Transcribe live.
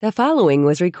The following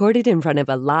was recorded in front of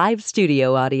a live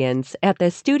studio audience at the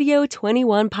Studio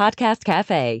 21 Podcast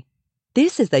Cafe.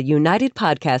 This is the United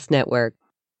Podcast Network.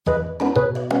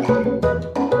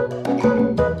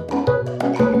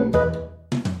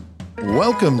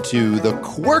 Welcome to the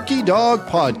Quirky Dog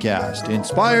Podcast,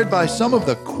 inspired by some of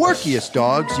the quirkiest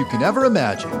dogs you can ever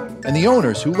imagine and the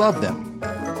owners who love them.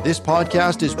 This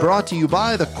podcast is brought to you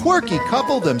by the quirky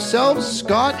couple themselves,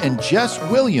 Scott and Jess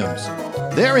Williams.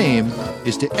 Their aim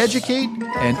is to educate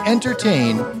and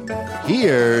entertain.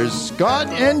 Here's Scott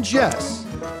and Jess.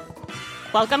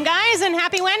 Welcome, guys, and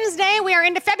happy Wednesday. We are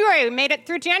into February. We made it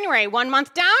through January. 1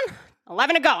 month down,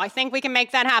 11 to go. I think we can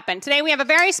make that happen. Today, we have a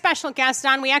very special guest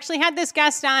on. We actually had this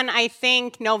guest on, I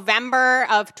think, November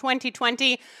of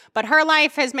 2020, but her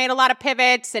life has made a lot of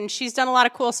pivots, and she's done a lot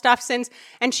of cool stuff since,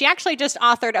 and she actually just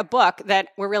authored a book that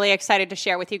we're really excited to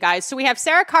share with you guys. So we have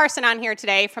Sara Carson on here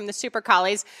today from the Super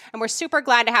Collies, and we're super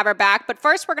glad to have her back. But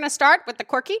first, we're going to start with the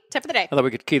quirky tip of the day. I thought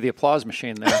we could key the applause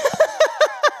machine there.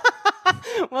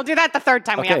 We'll do that the third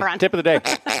time we have her on. Tip of the day.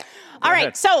 All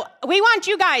right, so we want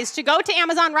you guys to go to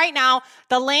Amazon right now.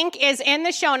 The link is in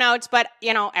the show notes, but,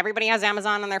 you know, everybody has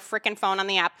Amazon on their freaking phone on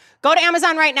the app. Go to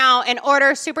Amazon right now and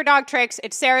order Super Dog Tricks.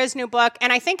 It's Sara's new book,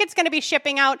 and I think it's going to be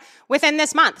shipping out within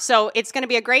this month. So it's going to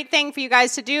be a great thing for you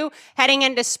guys to do heading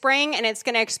into spring, and it's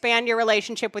going to expand your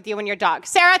relationship with you and your dog.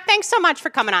 Sara, thanks so much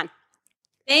for coming on.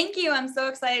 Thank you. I'm so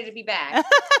excited to be back.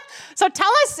 So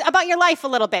tell us about your life a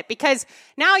little bit, because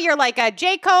now you're like a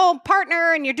JCO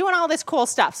partner and you're doing all this cool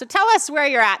stuff. So tell us where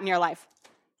you're at in your life.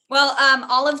 Well,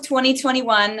 all of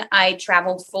 2021, I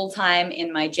traveled full-time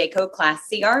in my JCO Class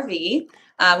CRV.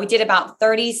 We did about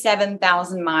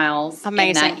 37,000 miles in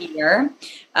that year.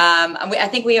 I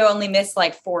think we only missed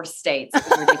like 4 states. It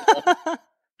was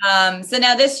ridiculous. So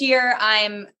now this year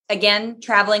I'm again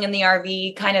traveling in the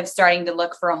RV, kind of starting to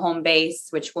look for a home base,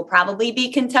 which will probably be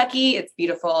Kentucky. It's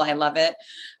beautiful. I love it.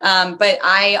 But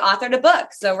I authored a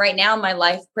book. So right now my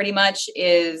life pretty much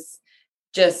is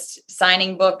just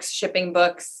signing books, shipping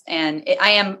books, and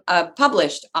I am a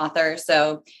published author.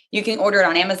 So you can order it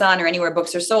on Amazon or anywhere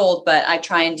books are sold, but I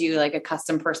try and do like a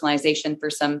custom personalization for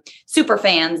some super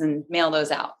fans and mail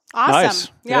those out. Awesome.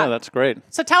 Nice. Yeah, that's great.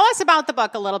 So tell us about the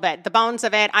book a little bit, the bones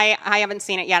of it. I haven't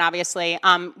seen it yet, obviously,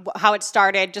 how it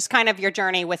started, just kind of your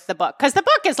journey with the book. Because the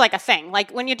book is like a thing.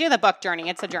 Like when you do the book journey,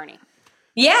 it's a journey.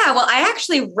 Yeah, well, I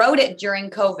actually wrote it during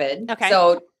COVID. Okay.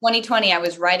 So 2020, I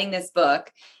was writing this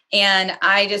book and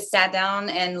I just sat down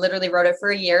and literally wrote it for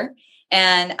a year.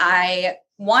 And I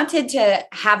wanted to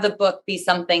have the book be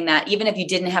something that even if you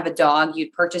didn't have a dog,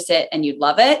 you'd purchase it and you'd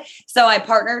love it. So I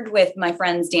partnered with my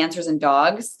friends, Dancers and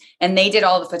Dogs, and they did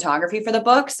all the photography for the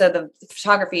book. So the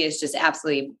photography is just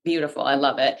absolutely beautiful. I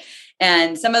love it.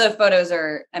 And some of the photos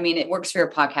are, I mean, it works for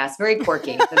your podcast, very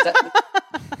quirky.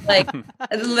 Like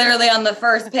literally on the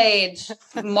first page,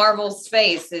 Marvel's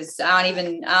face is, I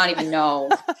don't even know.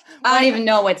 I don't even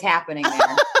know what's happening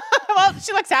there. Well,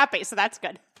 she looks happy, so that's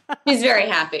good. She's very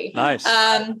happy. Nice.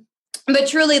 But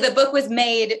truly, the book was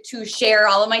made to share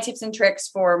all of my tips and tricks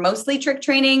for mostly trick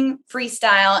training,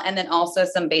 freestyle, and then also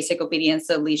some basic obedience,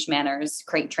 so leash manners,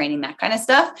 crate training, that kind of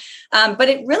stuff. But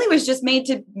it really was just made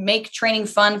to make training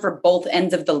fun for both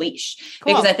ends of the leash.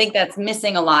 Cool. Because I think that's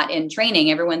missing a lot in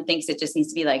training. Everyone thinks it just needs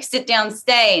to be like, sit down,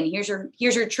 stay, and here's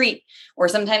your treat. Or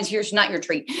sometimes here's not your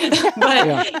treat.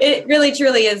 But It really,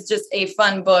 truly is just a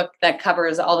fun book that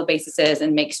covers all the bases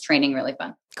and makes training really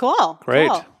fun. Cool. Great.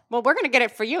 Cool. Well, we're going to get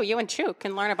it for you. You and Chu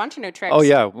can learn a bunch of new tricks. Oh,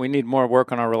 yeah. We need more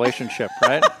work on our relationship,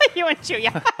 right? You and Chu,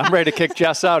 yeah. I'm ready to kick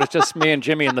Jess out. It's just me and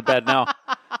Jimmy in the bed now.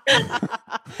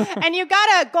 And you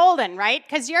got a golden, right?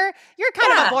 Because you're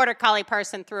kind of a border collie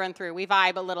person through and through. We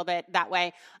vibe a little bit that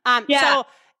way. So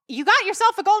you got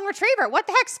yourself a golden retriever. What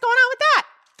the heck's going on with that?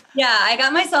 Yeah, I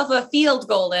got myself a field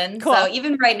golden. Cool. So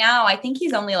even right now, I think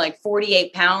he's only like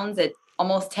 48 pounds at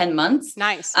almost 10 months.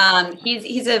 Nice.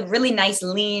 He's a really nice,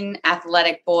 lean,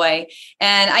 athletic boy.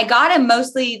 And I got him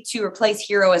mostly to replace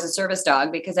Hero as a service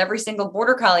dog because every single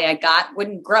border collie I got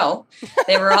wouldn't grow.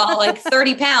 They were all like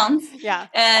 30 pounds. Yeah.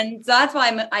 And so that's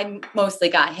why I mostly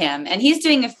got him. And he's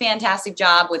doing a fantastic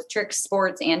job with tricks,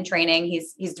 sports, and training.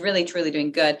 He's really, truly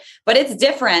doing good. But it's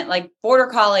different. Like border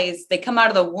collies, they come out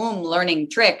of the womb learning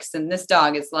tricks. And this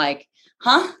dog is like,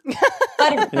 huh?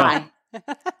 Butterfly.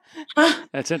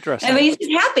 That's interesting. I mean, he's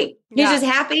just happy. He's just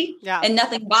happy and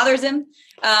nothing bothers him.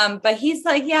 But he's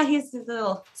like, he's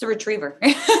a retriever.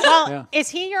 Well, is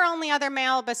he your only other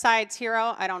male besides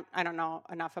Hero? I don't know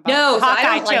enough about No, so Hawkeye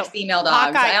I don't like female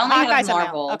dogs. I only have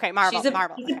Marvel. Okay, Marvel. She's a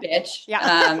bitch.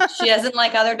 Yeah. She doesn't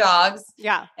like other dogs.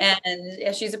 Yeah.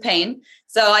 And she's a pain.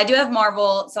 So I do have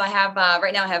Marvel. So I have,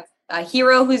 right now I have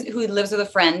Hero, who lives with a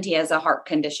friend. He has a heart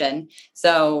condition.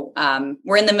 So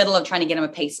we're in the middle of trying to get him a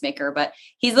pacemaker, but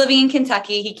he's living in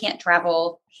Kentucky. He can't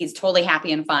travel. He's totally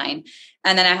happy and fine.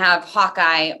 And then I have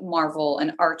Hawkeye, Marvel,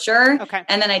 and Archer. Okay.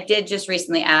 And then I did just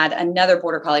recently add another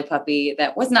Border Collie puppy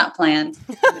that was not planned,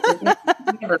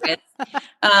 never is,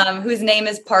 whose name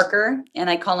is Parker. And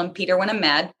I call him Peter when I'm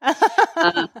mad.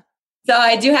 So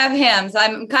I do have him. So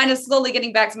I'm kind of slowly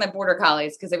getting back to my Border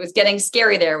Collies because it was getting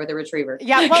scary there with the retriever.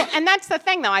 Yeah, well, and that's the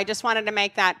thing, though. I just wanted to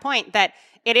make that point that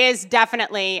it is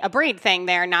definitely a breed thing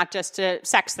there, not just a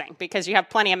sex thing, because you have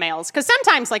plenty of males. Because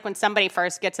sometimes, like when somebody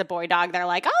first gets a boy dog, they're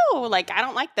like, oh, like I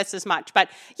don't like this as much. But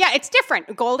yeah, it's different.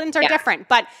 Goldens are different,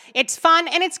 but it's fun.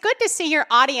 And it's good to see your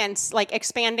audience like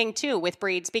expanding too with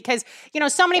breeds because, you know,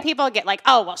 so many people get like,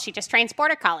 oh, well, she just trains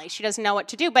Border Collies. She doesn't know what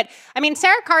to do. But I mean,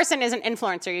 Sara Carson is an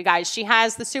influencer, you guys. She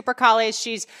has the Super Collies.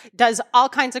 She's does all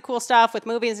kinds of cool stuff with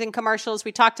movies and commercials.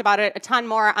 We talked about it a ton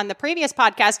more on the previous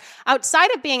podcast. Outside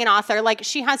of being an author, like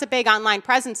she has a big online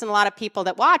presence and a lot of people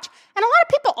that watch, and a lot of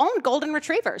people own golden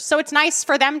retrievers. So it's nice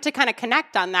for them to kind of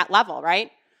connect on that level, right?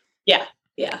 Yeah,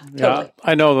 totally. Yeah,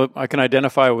 I know that I can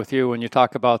identify with you when you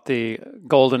talk about the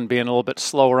golden being a little bit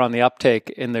slower on the uptake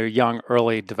in their young,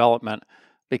 early development,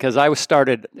 because I was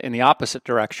started in the opposite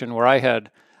direction where I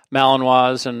had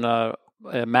Malinois and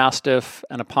a Mastiff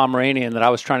and a Pomeranian that I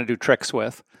was trying to do tricks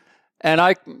with. And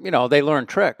they learn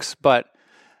tricks, but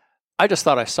I just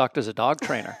thought I sucked as a dog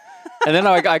trainer. And then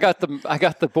I got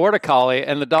the Border Collie,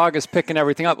 and the dog is picking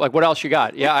everything up. Like, what else you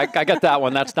got? Yeah, I got that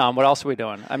one. That's done. What else are we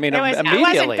doing? I mean, immediately. It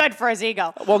wasn't good for his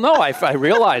ego. Well, no, I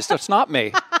realized it's not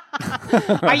me.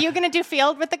 Are you going to do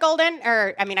field with the golden?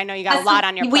 Or, I mean, I know you got a lot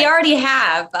on your plate. We already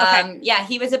have. Okay. Yeah,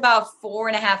 he was about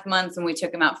 4.5 months when we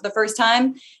took him out for the first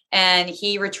time, and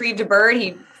he retrieved a bird.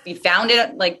 He found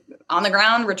it like on the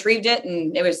ground, retrieved it,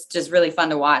 and it was just really fun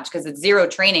to watch because it's zero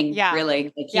training,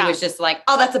 really. Like he was just like,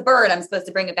 "Oh, that's a bird. I'm supposed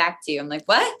to bring it back to you." I'm like,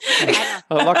 "What?"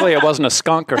 Well, luckily, it wasn't a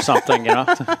skunk or something, you know.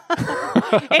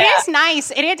 It is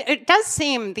nice. It does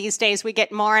seem these days we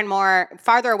get more and more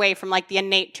farther away from like the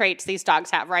innate traits these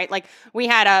dogs have, right? Like we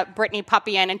had a Brittany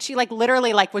puppy in, and she like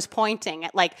literally like was pointing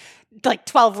at like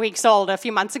 12 weeks old a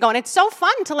few months ago. And it's so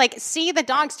fun to like see the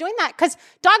dogs doing that because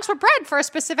dogs were bred for a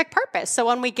specific purpose. So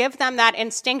when we give them that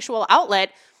instinctual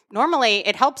outlet, normally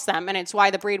it helps them, and it's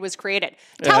why the breed was created.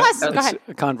 Tell us, go ahead.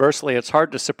 Conversely, it's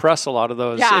hard to suppress a lot of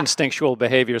those instinctual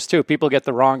behaviors too. People get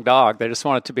the wrong dog. They just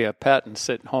want it to be a pet and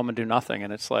sit home and do nothing.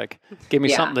 And it's like, give me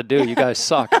something to do. You guys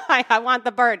suck. I want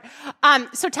the bird.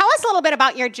 So tell us a little bit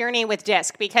about your journey with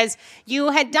disc, because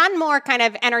you had done more kind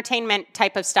of entertainment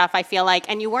type of stuff, I feel like,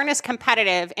 and you weren't as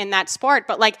competitive in that sport.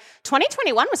 But like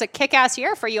 2021 was a kick-ass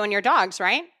year for you and your dogs,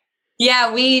 right?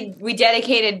 Yeah, we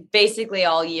dedicated basically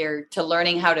all year to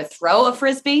learning how to throw a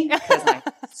Frisbee because I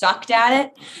sucked at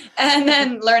it, and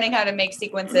then learning how to make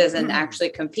sequences and actually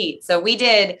compete. So we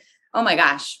did, oh my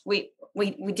gosh, we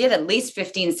did at least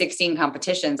 15, 16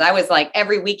 competitions. I was like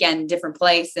every weekend, different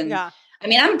place. And I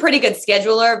mean, I'm a pretty good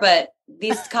scheduler, but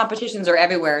these competitions are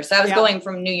everywhere. So I was going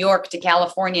from New York to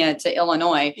California to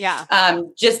Illinois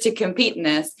just to compete in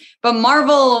this. But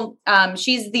Marvel,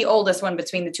 she's the oldest one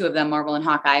between the two of them, Marvel and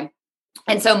Hawkeye.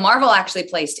 And so Marvel actually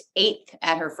placed 8th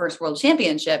at her first world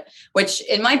championship, which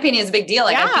in my opinion is a big deal.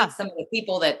 Like I beat some of the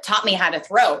people that taught me how to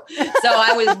throw. So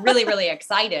I was really, really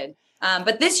excited.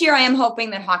 But this year I am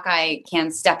hoping that Hawkeye can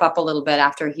step up a little bit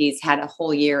after he's had a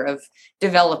whole year of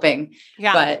developing.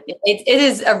 Yeah. But it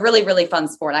is a really, really fun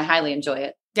sport. I highly enjoy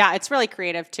it. Yeah, it's really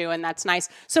creative too, and that's nice.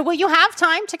 So will you have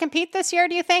time to compete this year,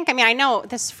 do you think? I mean, I know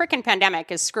this freaking pandemic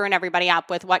is screwing everybody up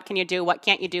with what can you do, what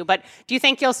can't you do, but do you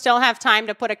think you'll still have time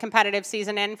to put a competitive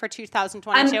season in for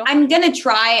 2022? I'm going to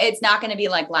try. It's not going to be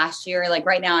like last year. Like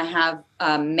right now I have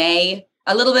May,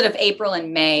 a little bit of April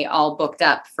and May all booked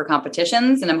up for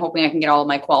competitions, and I'm hoping I can get all of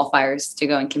my qualifiers to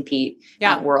go and compete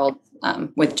at World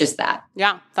with just that.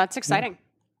 Yeah, that's exciting.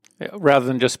 Yeah, rather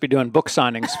than just be doing book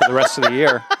signings for the rest of the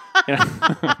year.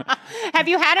 Have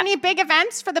you had any big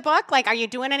events for the book? Like, are you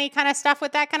doing any kind of stuff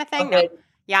with that kind of thing? Okay. No.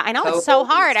 Yeah, I know it's so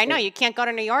hard. I know you can't go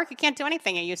to New York. You can't do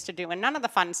anything you used to do, and none of the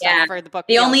fun stuff for the book.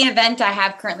 The only event I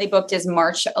have currently booked is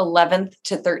March 11th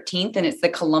to 13th, and it's the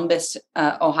Columbus,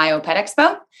 Ohio Pet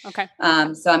Expo. Okay.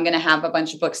 So I'm going to have a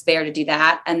bunch of books there to do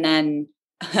that. And then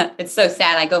it's so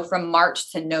sad. I go from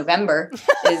March to November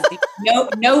is the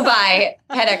Novi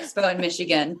Pet Expo in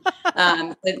Michigan.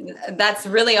 That's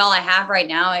really all I have right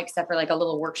now, except for like a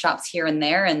little workshops here and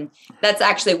there. And that's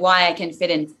actually why I can fit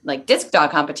in like disc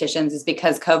dog competitions, is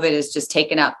because COVID has just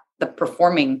taken up the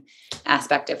performing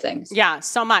aspect of things. Yeah,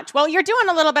 so much. Well, you're doing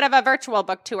a little bit of a virtual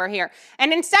book tour here.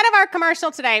 And instead of our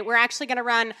commercial today, we're actually going to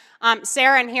run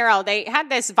Sara and Hero. They had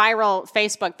this viral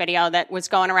Facebook video that was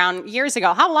going around years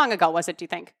ago. How long ago was it, do you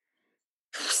think?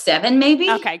 7, maybe.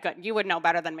 Okay, good. You would know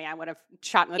better than me. I would have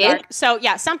shot in the dark. So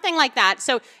yeah, something like that.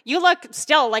 So you look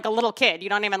still like a little kid. You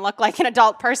don't even look like an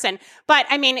adult person. But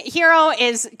I mean, Hero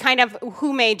is kind of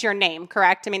who made your name,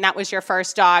 correct? I mean, that was your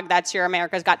first dog. That's your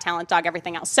America's Got Talent dog,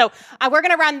 everything else. So we're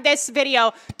going to run this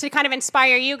video to kind of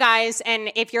inspire you guys.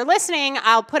 And if you're listening,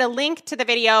 I'll put a link to the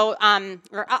video.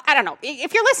 Or I don't know.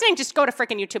 If you're listening, just go to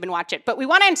freaking YouTube and watch it. But we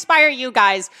want to inspire you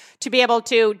guys to be able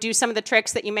to do some of the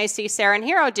tricks that you may see Sara and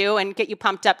Hero do and get you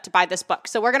pumped up to buy this book.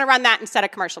 So we're going to run that instead of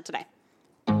commercial today.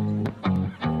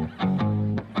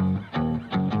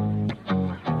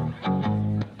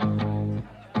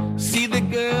 See the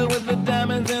girl with the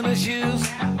diamonds in her shoes.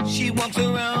 She walks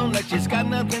around like she's got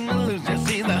nothing to lose. Just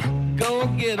see the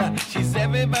go-getter. She's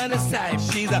everybody's type.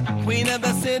 She's a queen of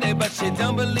the city, but she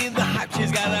don't believe the hype.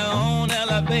 She's got her own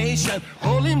elevation,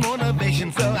 holy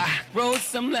motivation. So I wrote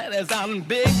some letters on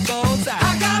big goals.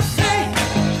 I got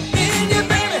faith in you,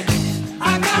 baby.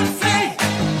 I got faith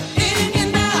in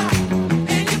you now.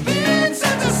 And you've been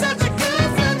such a good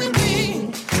friend to me.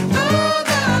 Oh,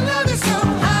 that I love you so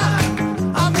high.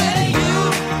 I'm ready, you.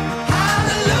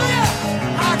 Hallelujah.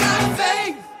 I got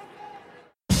faith.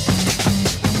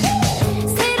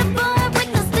 See the boy with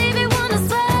the Stevie Wonder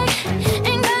swag.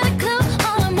 Ain't got a clue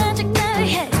all the magic that he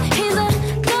has. He's a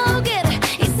go-getter.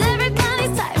 He's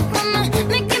everybody's type. Wanna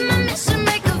make him a mission,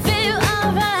 make him feel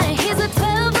alright. He's a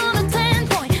 12 on a 10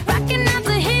 point, rocking out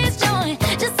to his joint.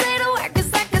 Just say the word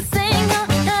 'cause I can sing all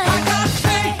night. I got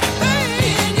faith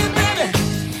in you, baby.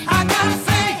 I got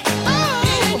faith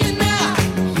in you now.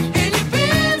 And you've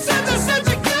been such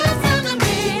a good friend to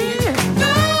me.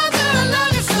 Know that I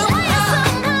love you so much.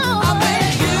 I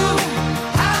bet you,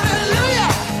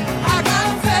 hallelujah. I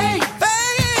got faith.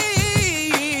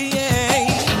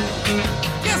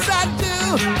 Yes, I do.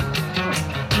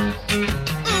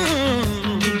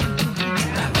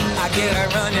 I get a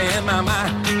running in my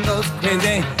mind, goes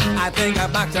crazy. I think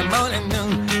about the morning,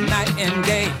 noon, night and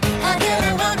day. I get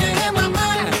a running in my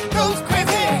mind, goes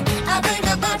crazy. I think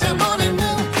about the morning,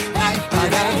 noon, night. I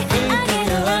got faith in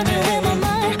you, honey.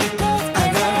 I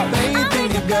got faith in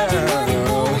you, girl.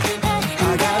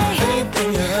 I got faith in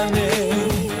you, honey.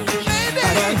 I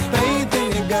got faith in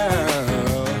you,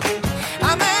 girl.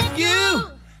 I'm at you,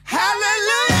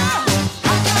 hallelujah.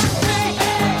 I got faith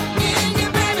in you,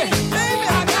 baby. Baby,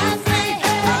 I got faith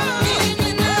in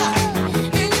you now.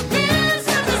 And you've been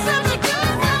such a good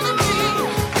friend to me.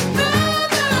 Know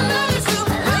that I love you so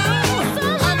much.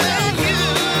 I'm at you,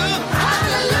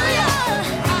 hallelujah.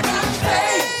 I got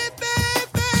faith,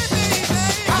 baby.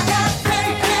 I got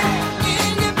faith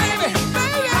in you, baby.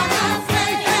 Baby, I got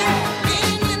faith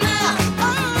in you now.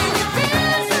 And you've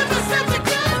been such a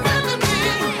good friend to me.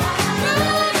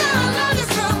 Know that I love you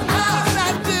so much.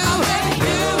 I do. I'm at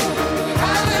you,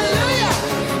 hallelujah.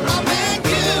 I'm at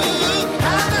you,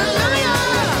 hallelujah.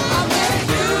 I'm at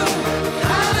you,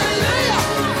 hallelujah.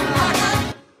 I got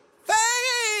faith.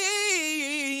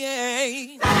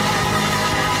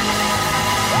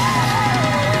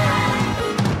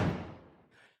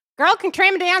 Girl can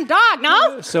train a damn dog,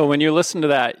 no? So when you listen to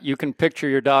that, you can picture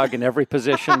your dog in every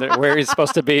position that where he's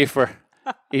supposed to be for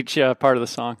each part of the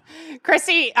song.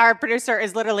 Chrissy, our producer,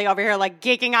 is literally over here like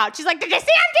geeking out. She's like, did you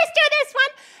see him just do this one?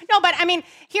 No, but I mean,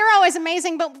 Hero is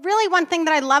amazing. But really one thing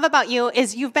that I love about you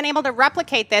is you've been able to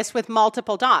replicate this with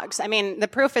multiple dogs. I mean, the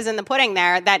proof is in the pudding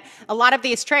there that a lot of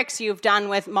these tricks you've done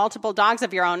with multiple dogs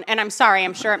of your own. And I'm sorry,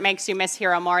 I'm sure it makes you miss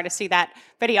Hero more to see that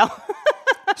video.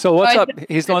 So what's Oh, up?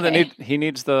 He's the one that okay. he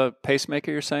needs the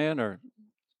pacemaker, you're saying, or?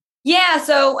 Yeah,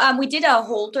 so we did a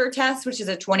Holter test, which is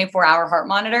a 24-hour heart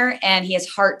monitor, and his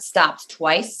heart stopped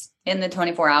twice in the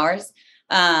 24 hours.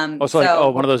 One of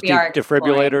those we are exploring.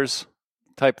 defibrillators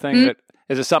type thing. Mhm. That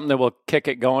is it something that will kick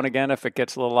it going again if it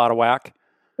gets a little out of whack?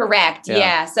 Correct. Yeah.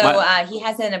 Yeah. So he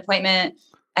has an appointment.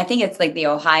 I think it's like the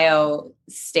Ohio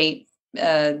State,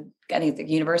 I think it's the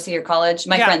university or college.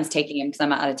 My friend's taking him because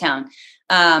I'm out of town.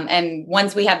 And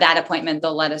once we have that appointment,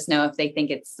 they'll let us know if they think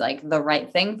it's like the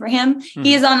right thing for him. Mm-hmm.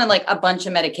 He is on a bunch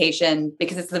of medication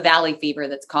because it's the valley fever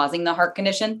that's causing the heart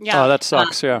condition. Yeah. Oh, that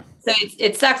sucks. Yeah. So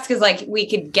it sucks because like we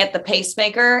could get the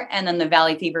pacemaker and then the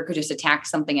valley fever could just attack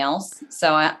something else.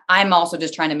 So I'm also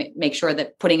just trying to make sure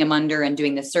that putting him under and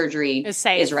doing the surgery Is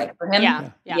safe. is right for him.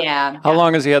 Yeah. Yeah. How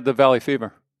long has he had the valley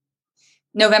fever?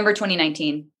 November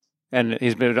 2019. And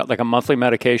he's been like a monthly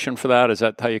medication for that. Is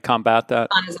that how you combat that?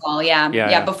 Fluconazole,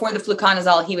 yeah. Before the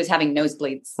fluconazole, he was having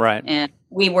nosebleeds. Right. And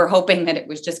we were hoping that it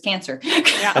was just cancer.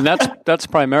 Yeah. And that's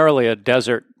primarily a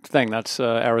desert thing. That's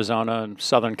Arizona and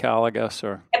Southern Cal, I guess.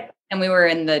 Or Yep. And we were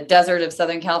in the desert of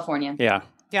Southern California. Yeah.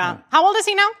 How old is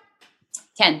he now?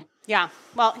 10. Yeah.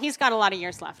 Well, he's got a lot of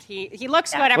years left. He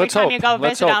looks good every Let's time hope. you go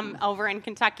Let's visit hope. him over in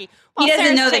Kentucky. Well, He doesn't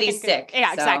Sarah's know that taking he's good- sick. Yeah,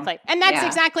 so, exactly. And that's yeah.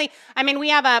 exactly, I mean, we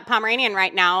have a Pomeranian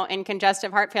right now in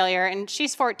congestive heart failure, and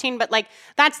she's 14, but like,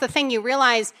 that's the thing. You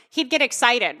realize he'd get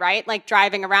excited, right? Like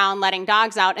driving around, letting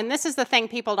dogs out. And this is the thing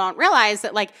people don't realize,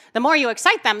 that like, the more you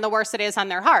excite them, the worse it is on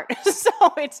their heart. So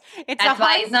it's That's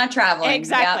why he's not traveling.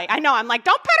 Exactly. Yep. I know. I'm like,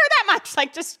 don't pet her that much.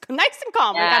 Like, just nice and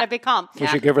calm. We Yeah. got to be calm. we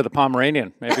should give her the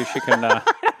Pomeranian. Maybe she can.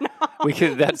 We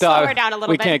could that Slow dog. her down a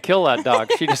little we bit. can't kill that dog.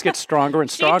 She just gets stronger and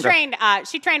stronger.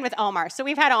 She trained with Omar. So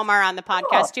we've had Omar on the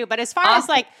podcast too. But as far as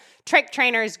like trick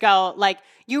trainers go, like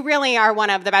you really are one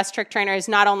of the best trick trainers,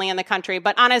 not only in the country,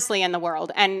 but honestly in the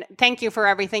world. And thank you for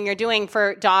everything you're doing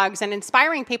for dogs and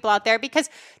inspiring people out there, because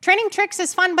training tricks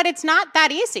is fun, but it's not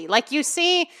that easy. Like you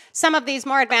see some of these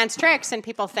more advanced tricks and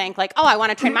people think like, oh, I want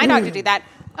to train my dog to do that.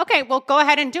 Okay, well, go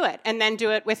ahead and do it, and then do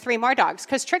it with 3 more dogs.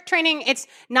 Because trick training, it's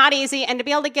not easy, and to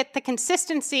be able to get the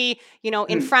consistency,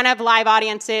 in front of live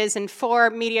audiences and for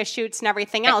media shoots and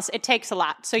everything else, it takes a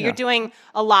lot. So you're doing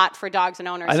a lot for dogs and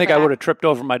owners. I think I would have tripped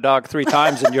over my dog 3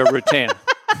 times in your routine.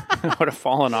 I would have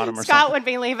fallen on him or Scott something. would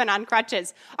be leaving on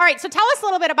crutches. All right, so tell us a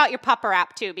little bit about your Pupper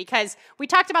app too, because we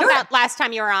talked about that last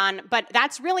time you were on, but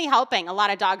that's really helping a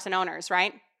lot of dogs and owners,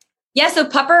 right? Yeah, so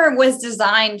Pupper was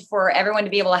designed for everyone to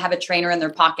be able to have a trainer in their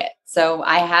pocket. So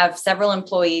I have several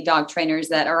employee dog trainers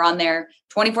that are on there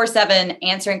 24/7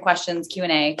 answering questions,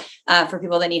 Q&A for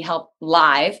people that need help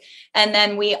live. And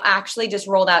then we actually just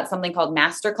rolled out something called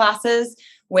master classes,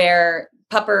 where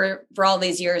Pupper for all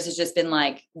these years has just been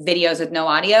like videos with no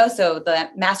audio. So the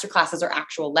master classes are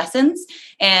actual lessons,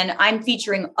 and I'm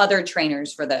featuring other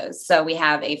trainers for those. So we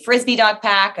have a Frisbee dog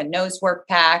pack, a nose work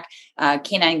pack,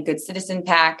 Canine Good Citizen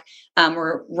pack.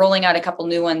 We're rolling out a couple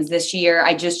new ones this year.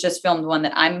 I just filmed one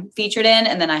that I'm featured in,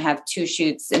 and then I have 2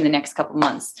 shoots in the next couple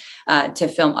months to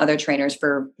film other trainers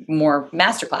for more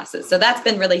master classes. So that's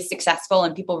been really successful,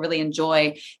 and people really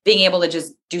enjoy being able to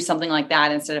just do something like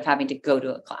that instead of having to go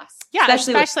to a class. Yeah,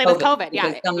 especially with COVID.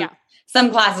 Yeah.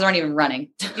 Some classes aren't even running.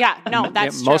 Yeah, no,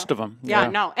 that's true. Most of them. Yeah,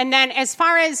 no. And then as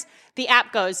far as the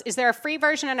app goes, is there a free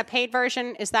version and a paid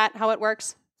version? Is that how it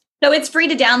works? So it's free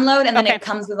to download, and then it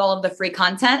comes with all of the free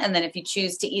content. And then if you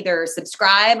choose to either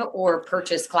subscribe or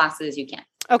purchase classes, you can.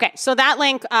 Okay, so that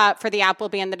link for the app will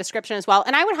be in the description as well.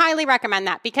 And I would highly recommend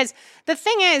that, because the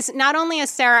thing is, not only is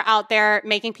Sara out there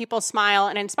making people smile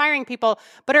and inspiring people,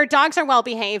 but her dogs are well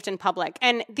behaved in public.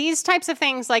 And these types of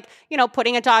things, like,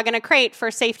 putting a dog in a crate for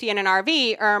safety in an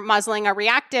RV, or muzzling a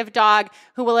reactive dog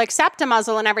who will accept a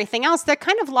muzzle and everything else, they're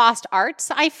kind of lost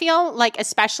arts, I feel, like,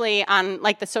 especially on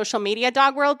like the social media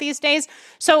dog world these days.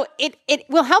 So it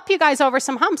will help you guys over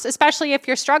some humps, especially if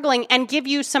you're struggling, and give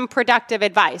you some productive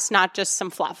advice, not just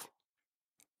some fluff.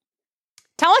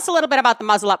 Tell us a little bit about the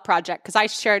Muzzle Up project, because I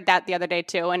shared that the other day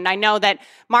too. And I know that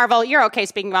Marvel, you're okay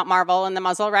speaking about Marvel and the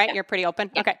muzzle, right? Yeah. You're pretty open.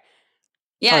 Yeah. Okay.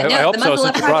 Yeah, I hope the so, Muzzle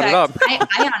Up since you brought it up.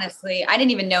 project. I honestly, I didn't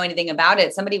even know anything about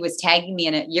it. Somebody was tagging me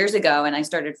in it years ago, and I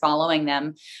started following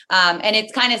them. And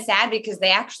it's kind of sad because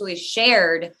they actually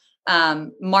shared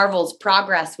Marvel's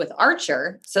progress with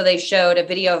Archer. So they showed a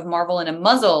video of Marvel in a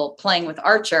muzzle playing with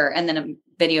Archer, and then a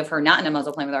video of her not in a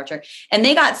muzzle playing with Archer. And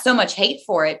they got so much hate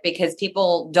for it because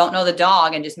people don't know the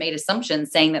dog and just made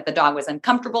assumptions saying that the dog was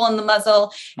uncomfortable in the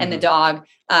muzzle, and the dog,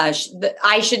 I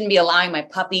shouldn't be allowing my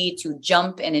puppy to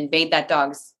jump and invade that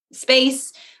dog's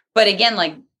space. But again,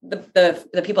 like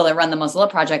the people that run the Muzzle Up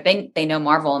project, they know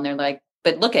Marvel, and they're like,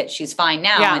 but look at, she's fine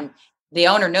now. Yeah. And the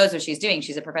owner knows what she's doing.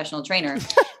 She's a professional trainer.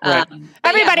 Right.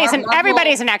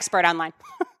 Everybody's an expert online.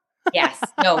 Yes,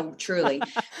 no, truly.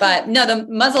 But no, the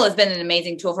muzzle has been an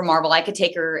amazing tool for Marvel. I could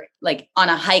take her like on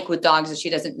a hike with dogs that she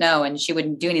doesn't know, and she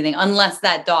wouldn't do anything unless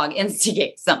that dog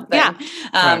instigates something. Yeah.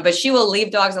 Right. But she will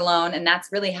leave dogs alone. And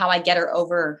that's really how I get her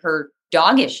over her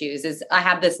dog issues. Is I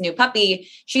have this new puppy.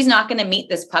 She's not going to meet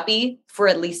this puppy for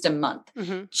at least a month.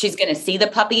 Mm-hmm. She's going to see the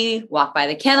puppy, walk by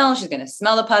the kennel. She's going to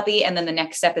smell the puppy. And then the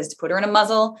next step is to put her in a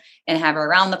muzzle and have her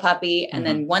around the puppy. And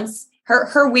then once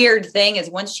her weird thing is,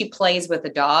 once she plays with the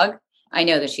dog, I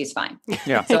know that she's fine.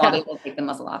 Yeah. So I'll be able to take the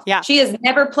muzzle off. Yeah. She has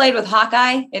never played with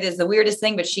Hawkeye. It is the weirdest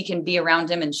thing, but she can be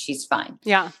around him and she's fine.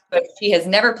 Yeah. But she has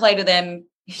never played with him.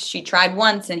 she tried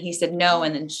once and he said no,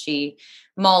 and then she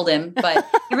mauled him, but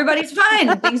everybody's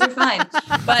fine. Things are fine.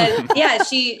 But yeah,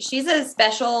 she's a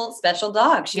special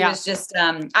dog. She was just,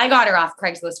 I got her off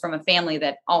Craigslist from a family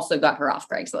that also got her off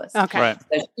Craigslist. Okay. Right.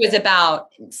 So she was about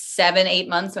 7-8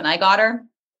 months when I got her.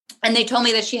 And they told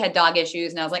me that she had dog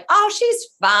issues. And I was like, oh, she's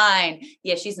fine.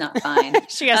 Yeah, she's not fine.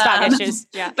 She has dog issues.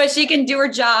 Yeah. But she can do her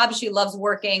job. She loves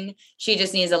working. She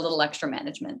just needs a little extra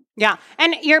management. Yeah.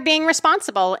 And you're being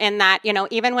responsible in that,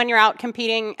 even when you're out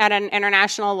competing at an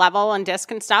international level and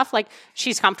disc and stuff, like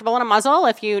she's comfortable in a muzzle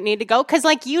if you need to go. Because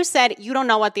like you said, you don't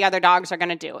know what the other dogs are going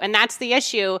to do. And that's the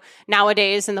issue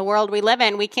nowadays in the world we live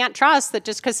in. We can't trust that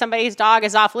just because somebody's dog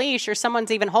is off leash or someone's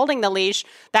even holding the leash,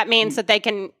 that means that they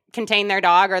can contain their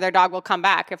dog or their dog will come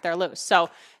back if they're loose. So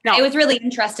no. It was really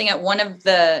interesting at one of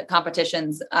the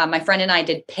competitions. My friend and I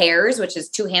did pairs, which is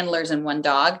 2 handlers and 1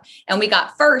 dog. And we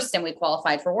got first and we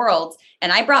qualified for Worlds.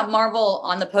 And I brought Marvel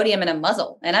on the podium in a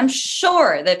muzzle. And I'm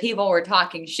sure that people were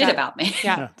talking shit about me.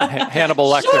 Yeah.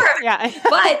 Hannibal Lecter. Sure. Yeah.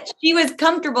 But she was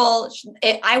comfortable.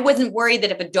 I wasn't worried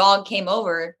that if a dog came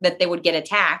over that they would get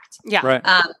attacked. Yeah. Right.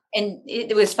 And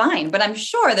it was fine. But I'm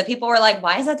sure that people were like,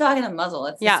 why is that dog in a muzzle?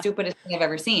 It's the stupidest thing I've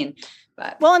ever seen.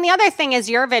 But. Well, and the other thing is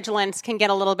your vigilance can get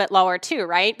a little bit lower too,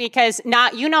 right? Because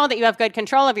that you have good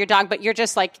control of your dog, but you're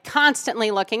just like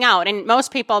constantly looking out. And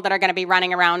most people that are going to be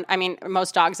running around, I mean,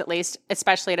 most dogs at least,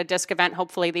 especially at a disc event,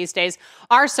 hopefully these days,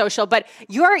 are social. But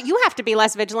you have to be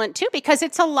less vigilant too, because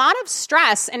it's a lot of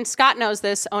stress. And Scott knows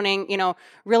this, owning,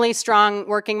 really strong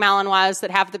working Malinois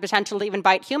that have the potential to even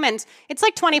bite humans. It's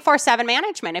like 24/7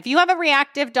 management. If you have a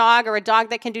reactive dog or a dog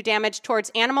that can do damage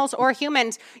towards animals or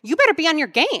humans, you better be on your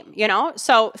game,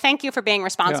 So thank you for being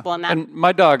responsible in that. And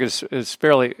my dog is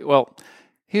fairly, well,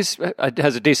 has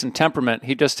a decent temperament.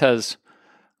 He just has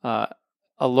a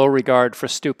low regard for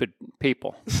stupid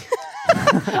people.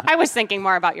 I was thinking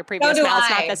more about your previous mouse,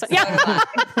 not this one. Yeah.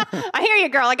 I hear you,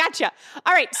 girl. I got you.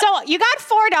 All right. So you got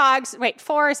 4 dogs. Wait,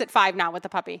 4? Is it 5 now with the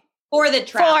puppy? For the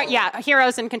travel. 4, yeah.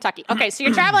 Heroes in Kentucky. Okay. So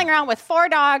you're traveling around with 4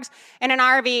 dogs in an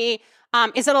RV.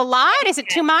 Is it a lot? Is it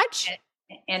too much?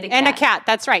 And a cat. And a cat.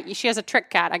 That's right. She has a trick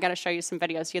cat. I got to show you some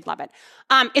videos. You'd love it.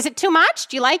 Is it too much?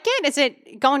 Do you like it? Is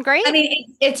it going great? I mean,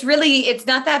 it's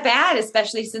not that bad,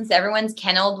 especially since everyone's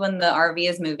kenneled when the RV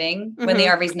is moving. When the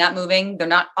RV is not moving, they're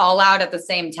not all out at the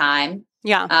same time.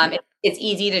 Yeah. It's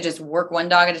easy to just work one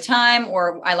dog at a time,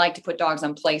 or I like to put dogs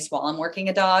on place while I'm working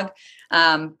a dog.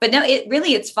 But no,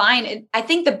 it's fine. I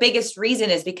think the biggest reason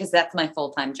is because that's my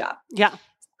full-time job. Yeah.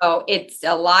 So it's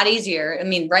a lot easier. I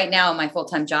mean, right now my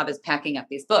full-time job is packing up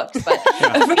these books, but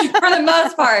for the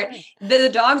most part, the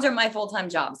dogs are my full-time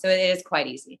job. So it is quite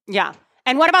easy. Yeah.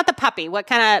 And what about the puppy? What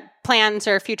kind of plans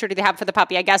or future do they have for the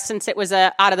puppy? I guess since it was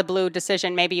a out of the blue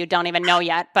decision, maybe you don't even know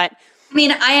yet, but. I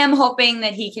mean, I am hoping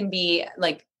that he can be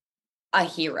like a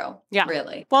hero. Yeah.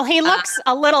 Really. Well, he looks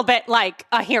a little bit like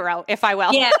a hero, if I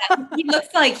will. Yeah. He looks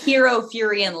like Hero,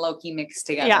 Fury, and Loki mixed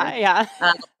together. Yeah.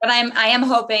 Yeah. But I am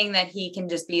hoping that he can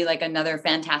just be like another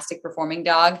fantastic performing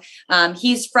dog.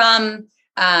 He's from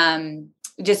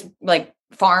just like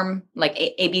farm, like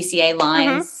ABCA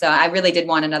lines. So I really did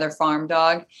want another farm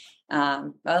dog.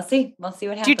 We'll see what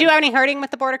happens. Do you do any herding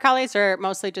with the Border Collies or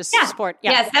mostly just sport?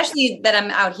 Yeah. Especially that I'm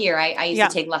out here. I used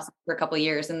to take lessons for a couple of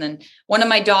years. And then one of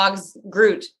my dogs,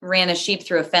 Groot, ran a sheep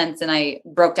through a fence and I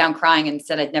broke down crying and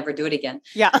said I'd never do it again.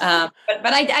 Yeah.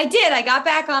 But I did. I got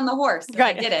back on the horse. And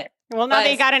I did it. Well, now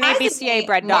that you got an ABCA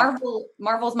bred dog.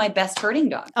 Marvel's my best herding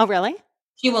dog. Oh, really?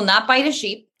 She will not bite a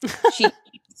sheep.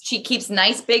 She keeps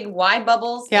nice, big, wide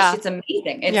bubbles. Yeah. It's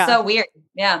amazing. It's so weird.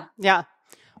 Yeah. Yeah.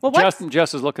 Well,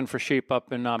 Jess is looking for sheep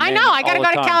up in Maine. I know. I got to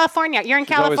go to California. You're in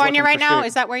California right now? Sheep.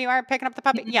 Is that where you are picking up the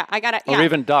puppy? Yeah, I got it. Yeah. Or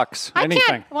even ducks.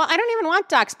 Anything. Well, I don't even want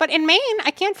ducks. But in Maine, I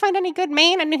can't find any good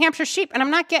Maine and New Hampshire sheep. And I'm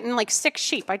not getting like 6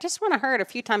 sheep. I just want to herd a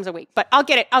few times a week. But I'll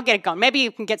get it going. Maybe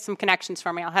you can get some connections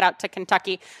for me. I'll head out to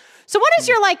Kentucky. So what is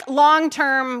your like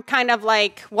long-term kind of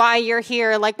like why you're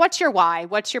here? Like what's your why?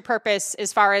 What's your purpose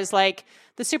as far as like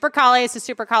the Super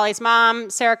Collies mom,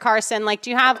 Sara Carson? Like, do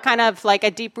you have kind of like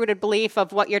a deep-rooted belief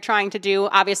of what you're trying to do?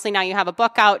 Obviously, now you have a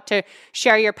book out to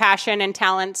share your passion and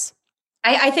talents.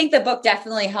 I think the book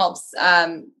definitely helps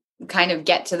kind of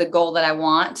get to the goal that I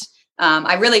want.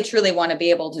 I really, truly want to be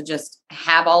able to just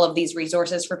have all of these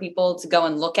resources for people to go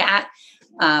and look at.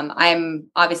 I'm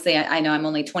obviously, I know I'm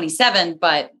only 27,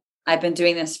 but I've been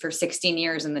doing this for 16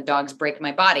 years and the dogs break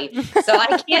my body. So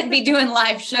I can't be doing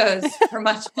live shows for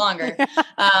much longer.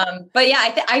 But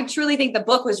yeah, I truly think the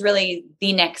book was really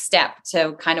the next step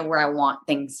to kind of where I want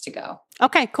things to go.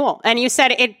 Okay, cool. And you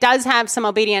said it does have some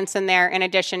obedience in there in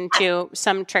addition to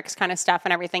some tricks kind of stuff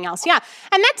and everything else. Yeah.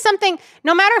 And that's something,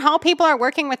 no matter how people are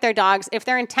working with their dogs, if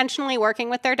they're intentionally working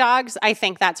with their dogs, I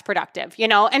think that's productive, you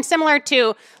know? And similar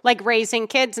to like raising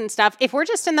kids and stuff, if we're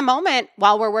just in the moment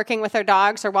while we're working with our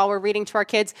dogs or while we're reading to our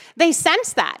kids, they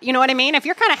sense that, you know what I mean? If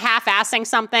you're kind of half-assing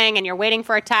something and you're waiting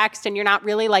for a text and you're not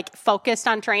really like focused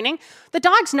on training, the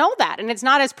dogs know that and it's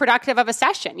not as productive of a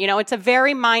session. You know, it's a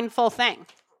very mindful thing.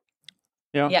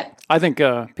 Yeah. I think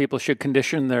people should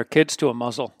condition their kids to a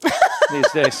muzzle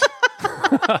these days.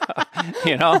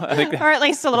 You know, I think or at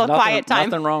least a little quiet time.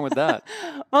 Nothing wrong with that.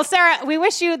 Well, Sara, we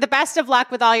wish you the best of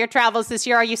luck with all your travels this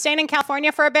year. Are you staying in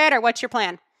California for a bit, or what's your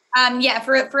plan? Yeah,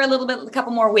 for a little bit, a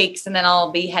couple more weeks, and then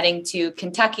I'll be heading to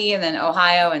Kentucky and then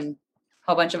Ohio and a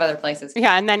whole bunch of other places.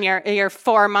 Yeah, and then your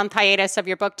 4-month hiatus of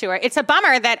your book tour. It's a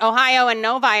bummer that Ohio and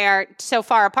Novi are so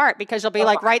far apart because you'll be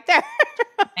right there.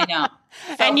 I know.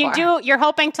 So and far. you're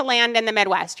hoping to land in the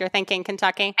Midwest. You're thinking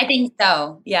Kentucky? I think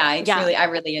so. Yeah, I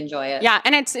really enjoy it. Yeah,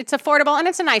 and it's affordable and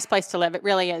it's a nice place to live. It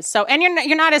really is. So, and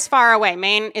you're not as far away.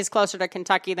 Maine is closer to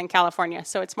Kentucky than California,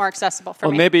 so it's more accessible for me.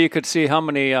 Well, maybe you could see how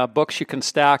many books you can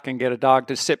stack and get a dog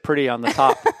to sit pretty on the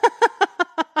top.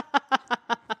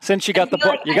 Since you got the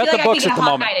book, you got the books at the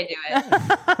moment. To do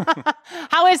it.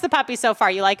 How is the puppy so far?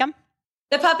 You like him?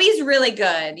 The puppy's really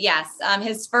good. Yes.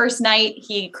 His first night,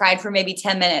 he cried for maybe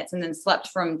 10 minutes and then slept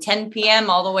from 10 p.m.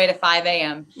 all the way to 5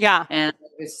 a.m. Yeah. And I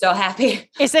was so happy.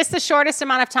 Is this the shortest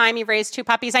amount of time you've raised 2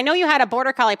 puppies? I know you had a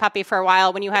Border Collie puppy for a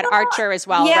while when you had Archer as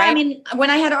well, yeah, right? I mean, when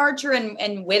I had Archer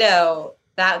and Widow,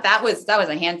 that was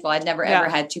a handful. I'd never ever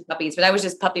had 2 puppies, but I was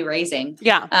just puppy raising.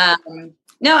 Yeah.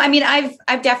 No, I mean,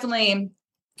 I've definitely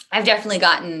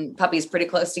gotten puppies pretty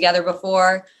close together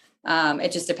before.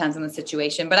 It just depends on the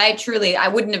situation, but I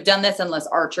wouldn't have done this unless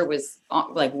Archer was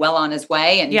well on his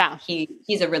way, and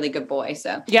he's a really good boy.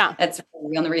 So that's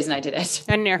the only reason I did it.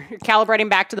 And you're calibrating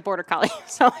back to the Border Collie,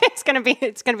 so it's gonna be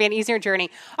an easier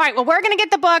journey. All right, well, we're gonna get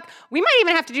the book. We might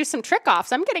even have to do some trick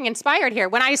offs. I'm getting inspired here.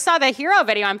 When I saw the hero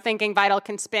video, I'm thinking Vital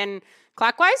can spin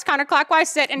clockwise, counterclockwise,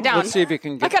 sit and down. Let's see if you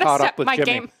can get caught up with Jimmy.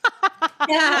 Game.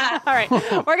 Yeah. All right.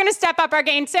 We're going to step up our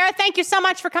game. Sara, thank you so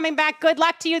much for coming back. Good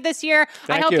luck to you this year.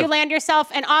 I hope you land yourself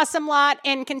an awesome lot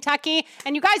in Kentucky.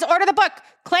 And you guys order the book.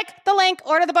 Click the link,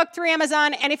 order the book through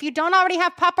Amazon. And if you don't already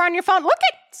have Pupper on your phone,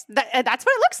 that's what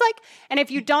it looks like. And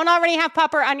if you don't already have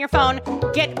Pupper on your phone,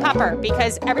 get Pupper,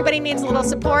 because everybody needs a little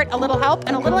support, a little help,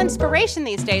 and a little inspiration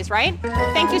these days, right?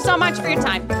 Thank you so much for your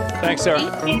time. Thanks, Sara. All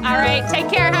right. Take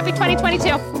care. Happy 2022.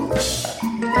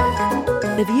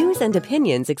 The views and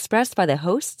opinions expressed by the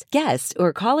hosts, guests,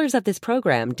 or callers of this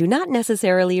program do not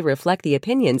necessarily reflect the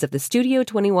opinions of the Studio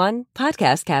 21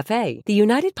 Podcast Cafe, the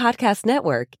United Podcast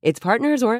Network, its partners, or